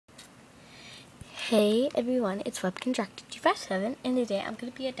Hey everyone, it's webkinz 257, and today I'm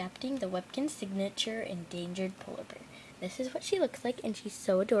going to be adapting the webkinz signature endangered polar bear. This is what she looks like, and she's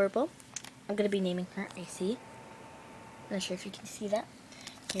so adorable. I'm going to be naming her Icy. I'm not sure if you can see that.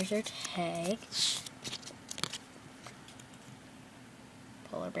 Here's her tag.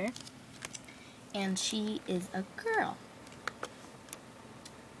 Polar bear. And she is a girl.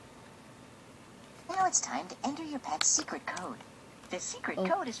 Now it's time to enter your pet's secret code. The secret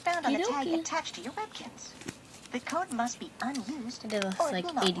code is found on the tag attached to your webkinz. The code must be unused I did this like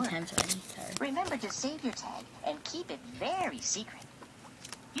 80 times already. Sorry. Remember to save your tag and keep it very secret.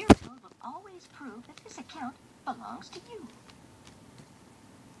 Your code will always prove that this account belongs to you.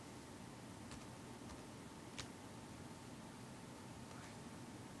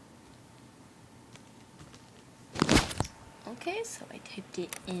 Okay, so I typed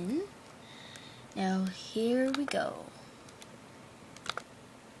it in. Now here we go.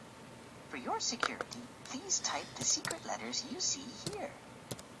 For your security, please type the secret letters you see here.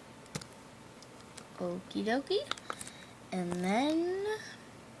 Okie dokie. And then...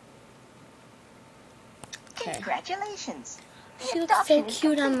 Okay. Congratulations! She looks so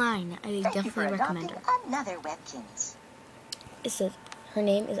cute online. I definitely recommend her. Another webkinz. It says her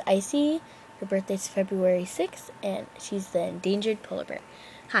name is Icy. Her birthday's February 6th, and she's the endangered polar bear.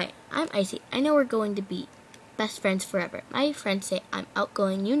 Hi, I'm Icy. I know we're going to be best friends forever. My friends say I'm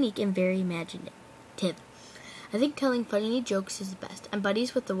outgoing, unique, and very imaginative. I think telling funny jokes is the best. I'm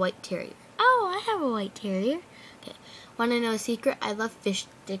buddies with the white terrier. Oh, I have a white terrier. Okay. Want to know a secret? I love fish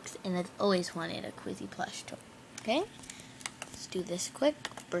sticks, and I've always wanted a Quizzy plush toy. Okay? Let's do this quick.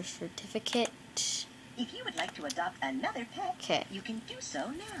 Birth certificate. If you would like to adopt another pet, you can do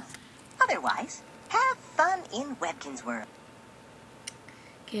so now. Otherwise, have fun in Webkinz World.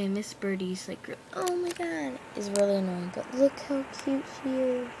 Okay, Miss Birdie's like, oh my god, is really annoying, but look how cute she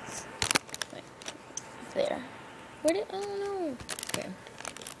is. Wait, there. Where did, oh no. Okay.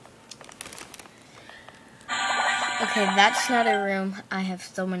 Okay, that's not a room. I have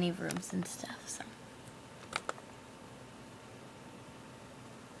so many rooms and stuff, so.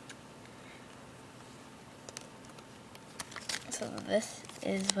 So this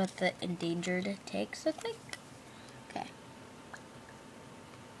is what the endangered tags look like. Okay.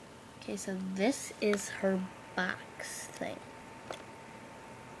 Okay, so this is her box thing.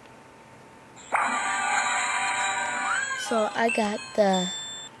 So I got the...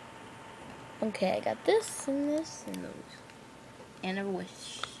 Okay, I got this and this and those. And a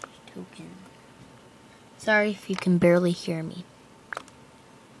wish token. Sorry if you can barely hear me.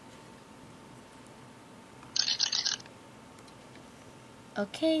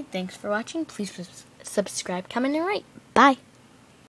 Okay, thanks for watching. Please subscribe, comment, and rate. Bye.